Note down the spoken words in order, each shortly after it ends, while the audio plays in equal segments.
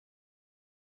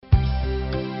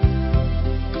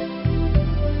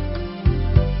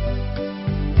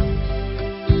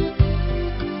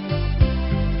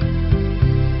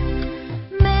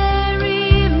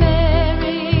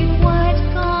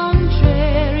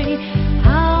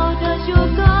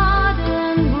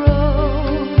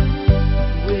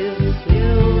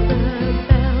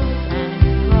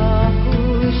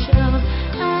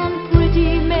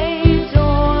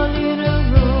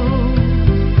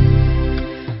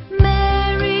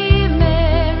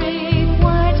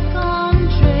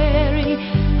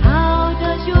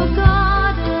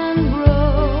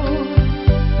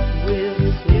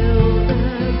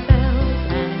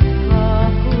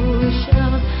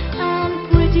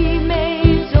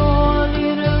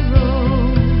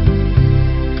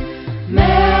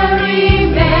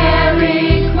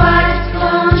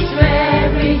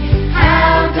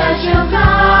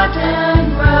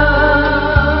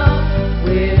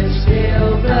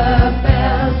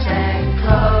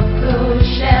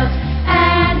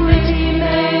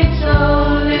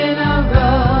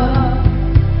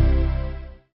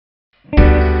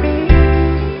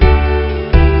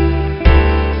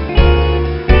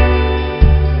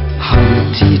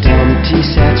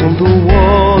sat on the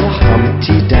wall.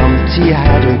 Humpty Dumpty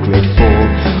had a great fall.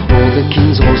 All the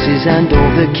king's horses and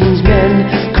all the king's men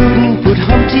couldn't put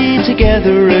Humpty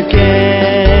together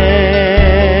again.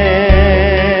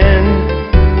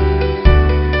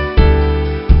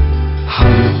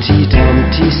 Humpty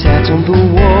Dumpty sat on the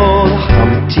wall.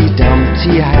 Humpty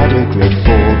Dumpty had a great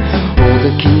fall. All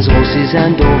the king's horses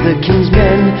and all the king's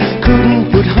men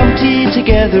couldn't put Humpty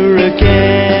together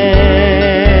again.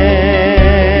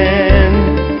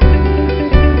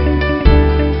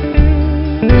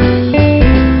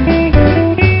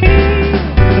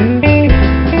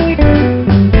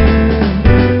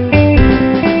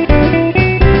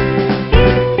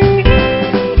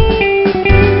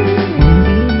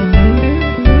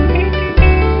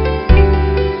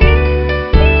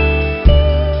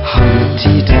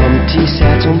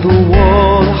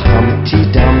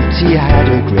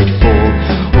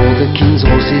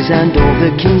 And all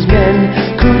the king's men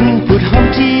couldn't put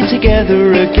Humpty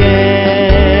together again.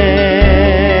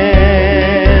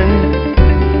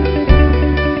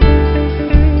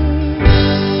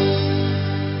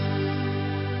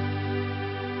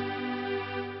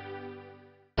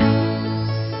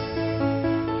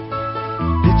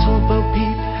 Little Bo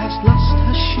Peep has lost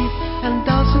her sheep and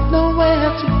doesn't know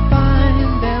where to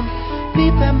find them.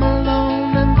 Leave them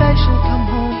alone and they shall come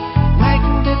home,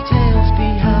 wagging their tails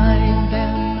behind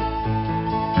them.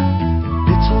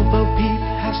 Bo Peep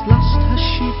has lost her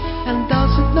sheep and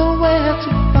doesn't know where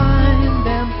to find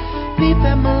them. Leave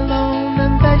them alone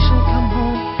and they shall come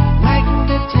home, wagging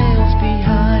their tails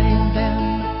behind them.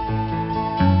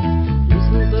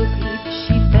 Little Bo Peep,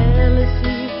 she fell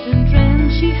asleep and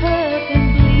dreamt she heard them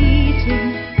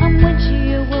bleating. And when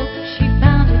she awoke, she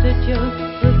found it a joke,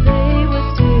 for they were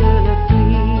still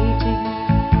a-bleating.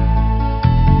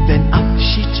 Then up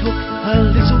she took her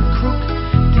little crook,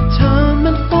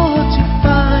 determined for to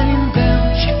find them.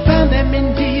 She found them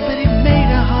indeed, but it made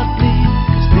her heart bleed,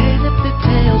 'cause they left their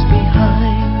tails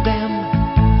behind them.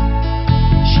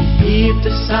 She heaved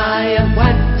a sigh and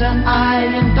wagged an eye,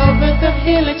 and over the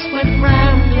hillocks went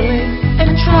rambling,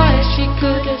 and try as she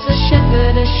could, as a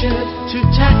shepherdess should, to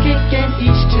tack again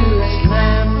each to his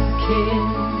lambkin.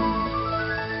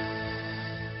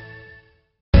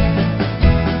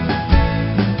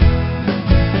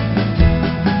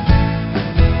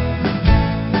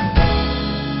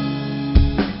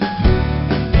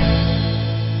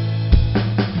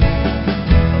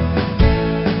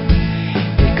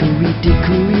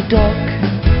 Dickory dock,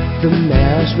 the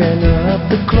mouse ran up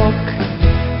the clock.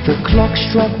 The clock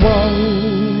struck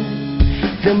one,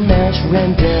 the mouse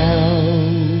ran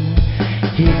down.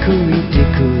 Hickory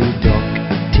dickory dock,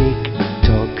 tick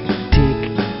tock, tick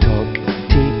tock,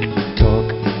 tick tock.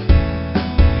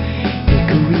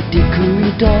 Hickory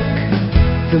dickory dock,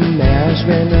 the mouse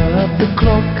ran up the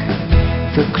clock.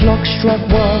 The clock struck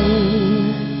one,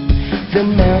 the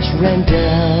mouse ran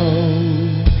down.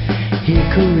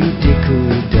 Hickory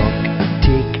dickory dock,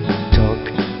 tick tock,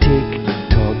 tick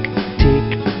tock, tick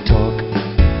tock.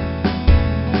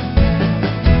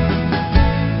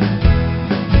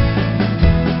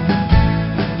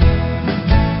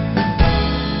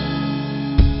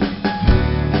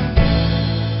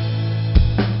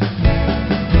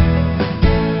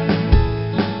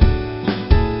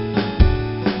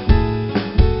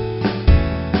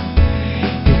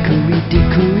 Hickory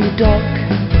dickory dock,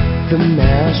 the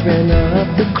mouse ran up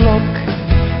the clock.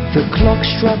 The clock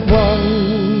struck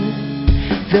one,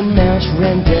 the mouse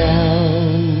ran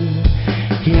down.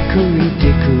 Hickory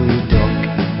dickory dock,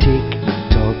 tick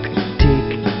tock, tick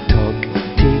tock,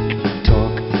 tick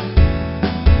tock.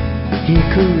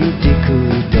 Hickory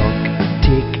dickory dock,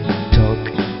 tick tock,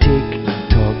 tick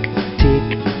tock, tick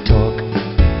tock.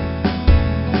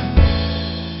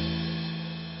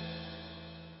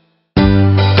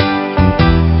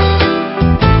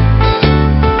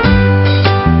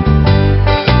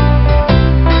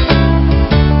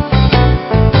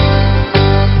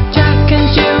 Jack and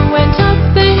Jill went up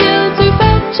the hill to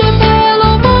fetch a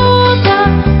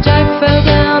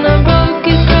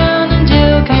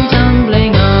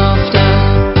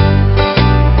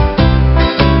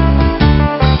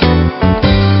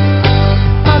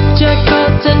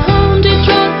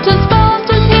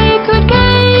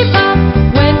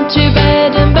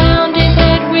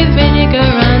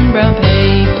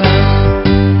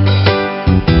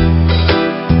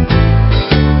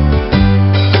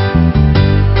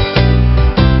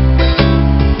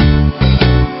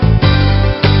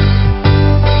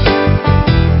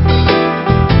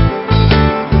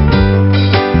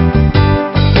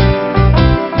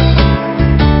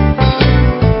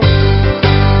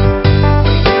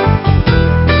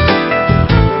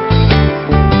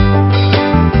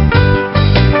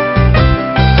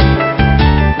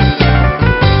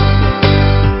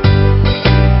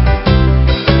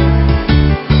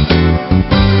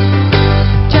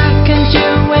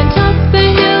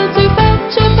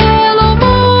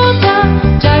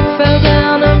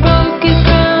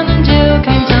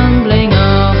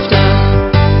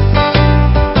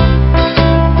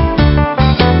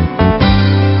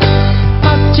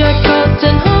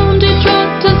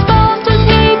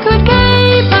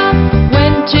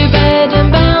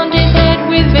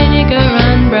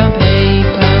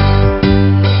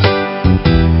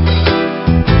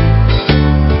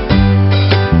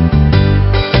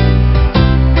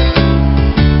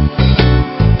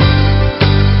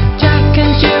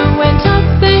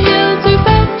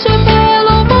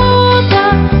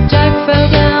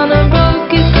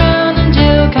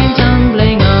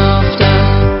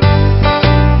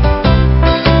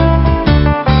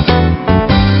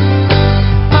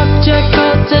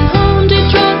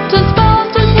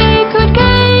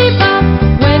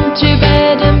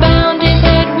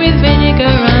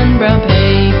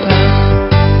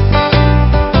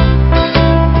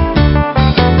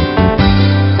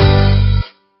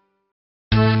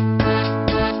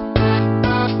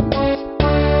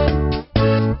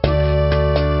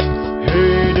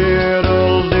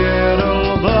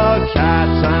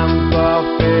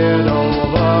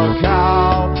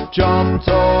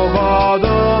over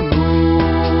the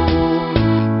moon.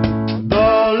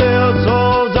 The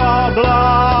little dog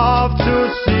loved to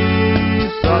see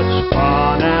such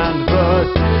fun, and the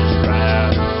fish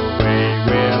ran away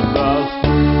with the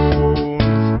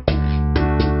spoons.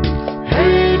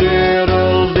 Hey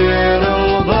diddle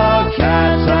diddle, the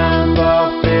cat and the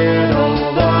fiddle,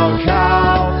 the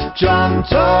cow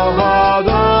jumped over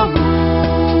the moon.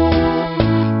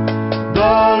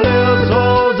 The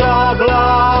little dog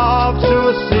loved to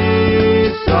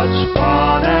see such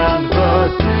fun, and the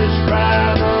fish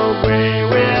ran away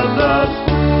with the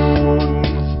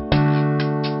spoons.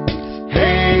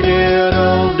 Hey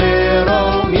diddle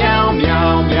diddle, meow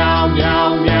meow meow meow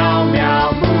meow meow,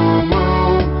 moo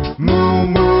moo moo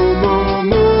moo moo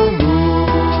moo moo.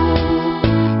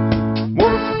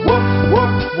 Woof woof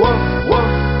woof woof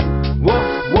woof woof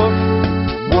woof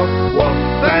woof woof,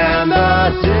 and the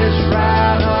dish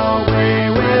ran away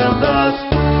with the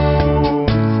spoons.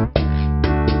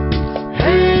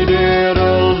 Hey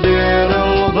diddle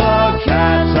diddle, the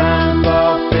cat and the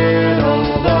fiddle,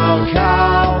 the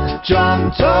cow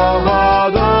jumped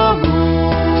over the moon.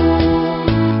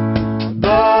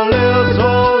 The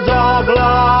little dog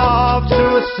loved to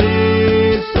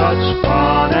see such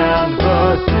fun, and the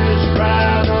fish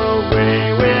ran away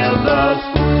with the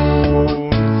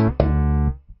spoons.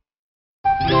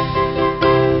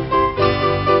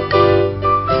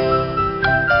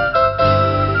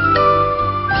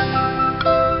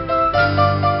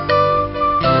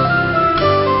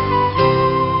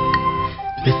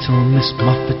 Little Miss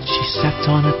Muffet, she sat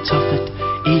on a tuffet,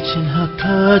 eating her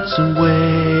curds and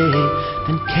whey.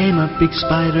 Then came a big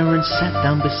spider and sat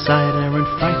down beside her and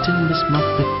frightened Miss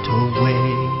Muffet away.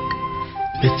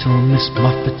 Little Miss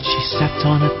Muffet, she sat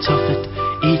on a tuffet,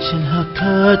 eating her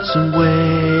curds and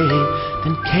whey.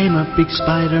 Then came a big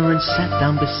spider and sat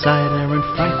down beside her and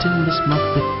frightened Miss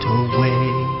Muffet away.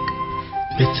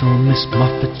 Little Miss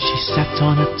Muffet, she sat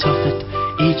on a tuffet,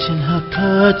 eating her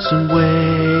curds and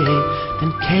whey.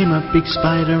 Then came a big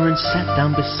spider and sat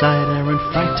down beside her and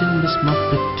frightened Miss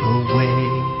Muffet away.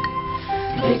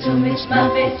 Little Miss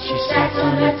Muffet, she sat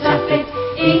on a tuffet,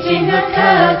 eating her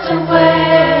curds and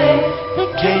whey. Then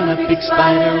came a big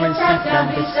spider and sat down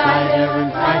beside her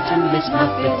and frightened Miss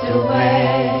Muffet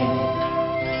away.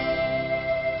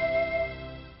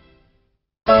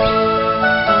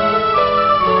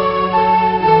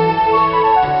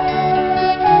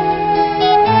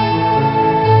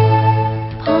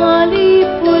 Polly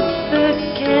put the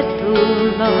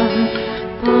kettle on.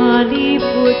 Polly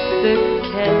put the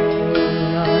kettle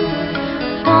on.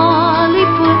 Polly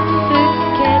put the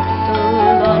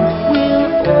kettle on. We'll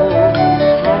all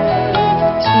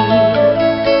have tea.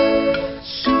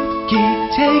 Suki,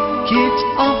 take it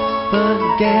off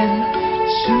again.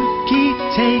 Suki,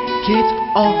 take it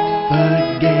off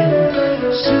again.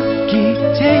 Suki,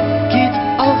 take it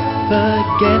off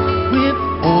again. We've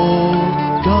all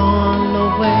gone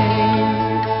away.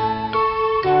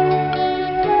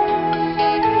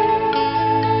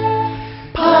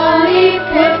 Polly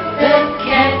put the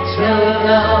kettle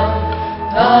on.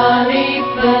 Polly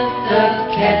put the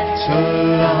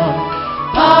kettle on.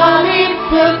 Polly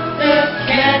put the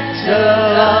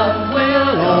kettle on.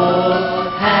 We'll all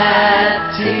have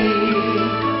tea.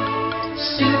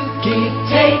 Suki,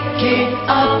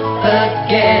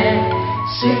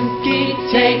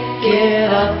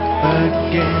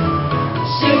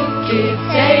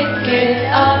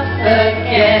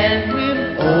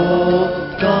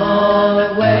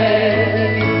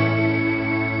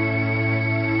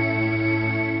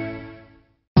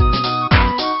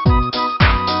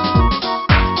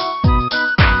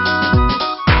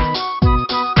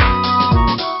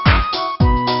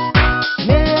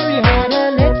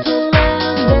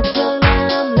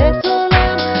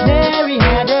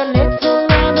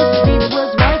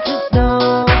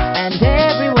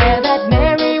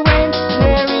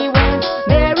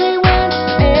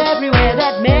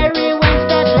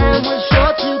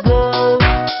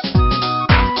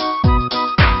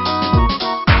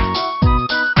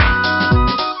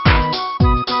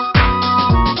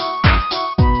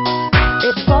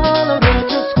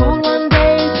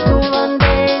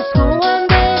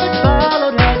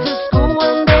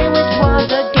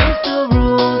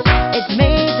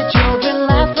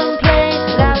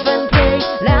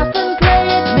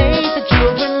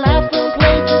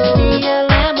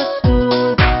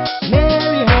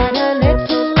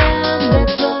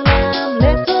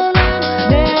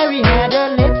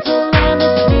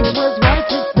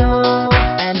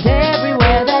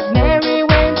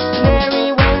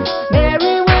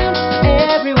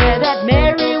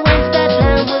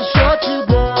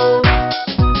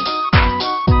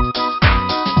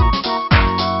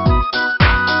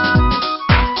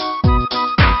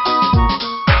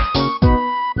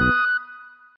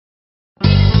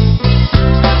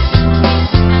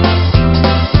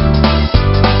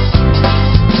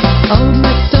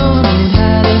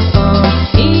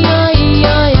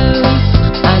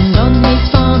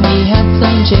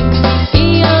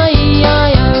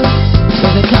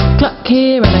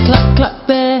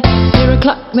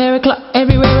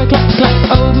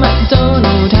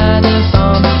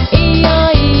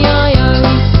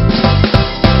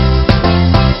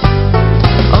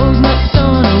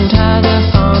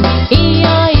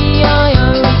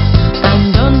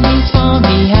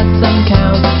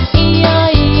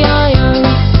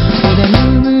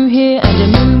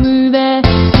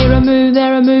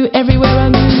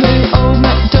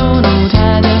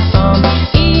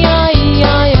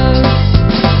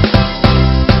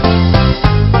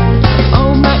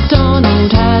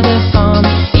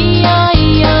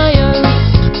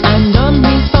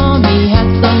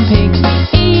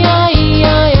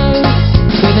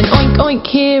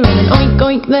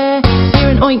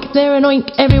 oink, there an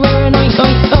oink, everywhere an oink,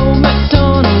 oink. Old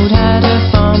MacDonald had a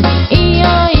farm,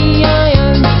 E-I-E-I-O.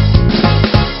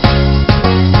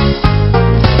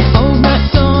 Old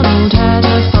MacDonald had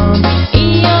a farm,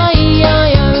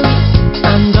 E-I-E-I-O.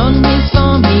 And on his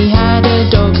farm he had a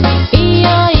dog,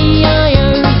 E-I-E-I-O.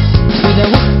 With a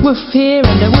woof woof here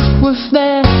and a woof woof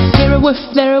there, here a woof,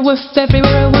 there a woof,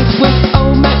 everywhere a woof woof.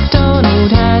 Old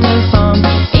MacDonald had a farm,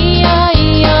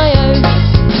 E-I-E-I-O.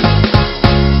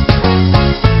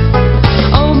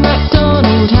 Old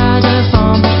MacDonald had a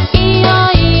farm,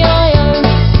 E-I-E-I-O.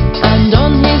 And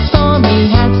on his farm he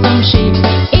had some sheep,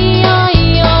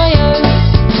 E-I-E-I-O.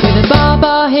 With a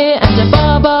bar here and a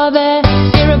bar there,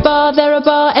 here a bar, there a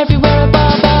bar, everywhere a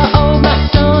bar. Old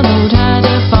MacDonald had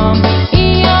a farm,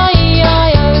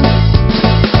 E-I-E-I-O.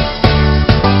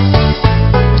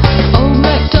 Old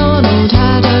MacDonald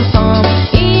had a farm,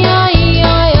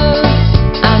 E-I-E-I-O.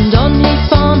 And on his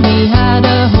farm he had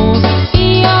a horse,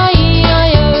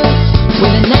 E-I-E-I-O.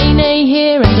 With a neigh-neigh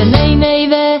here and a neigh-neigh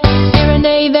there, here a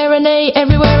neigh, there a neigh,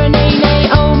 everywhere a neigh-neigh.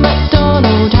 Old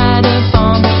MacDonald had a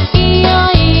farm,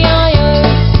 E-I-E-I-O.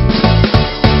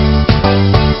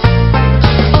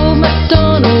 Old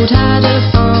MacDonald had a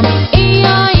farm,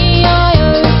 E-I-E-I-O.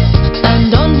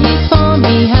 And on his farm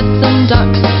he had some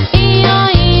ducks,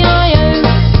 E-I-E-I-O.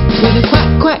 With a quack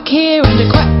quack here and a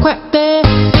quack quack there,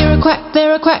 here a quack,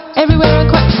 there a quack, everywhere a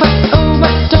quack quack. Old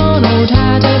MacDonald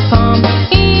had a farm.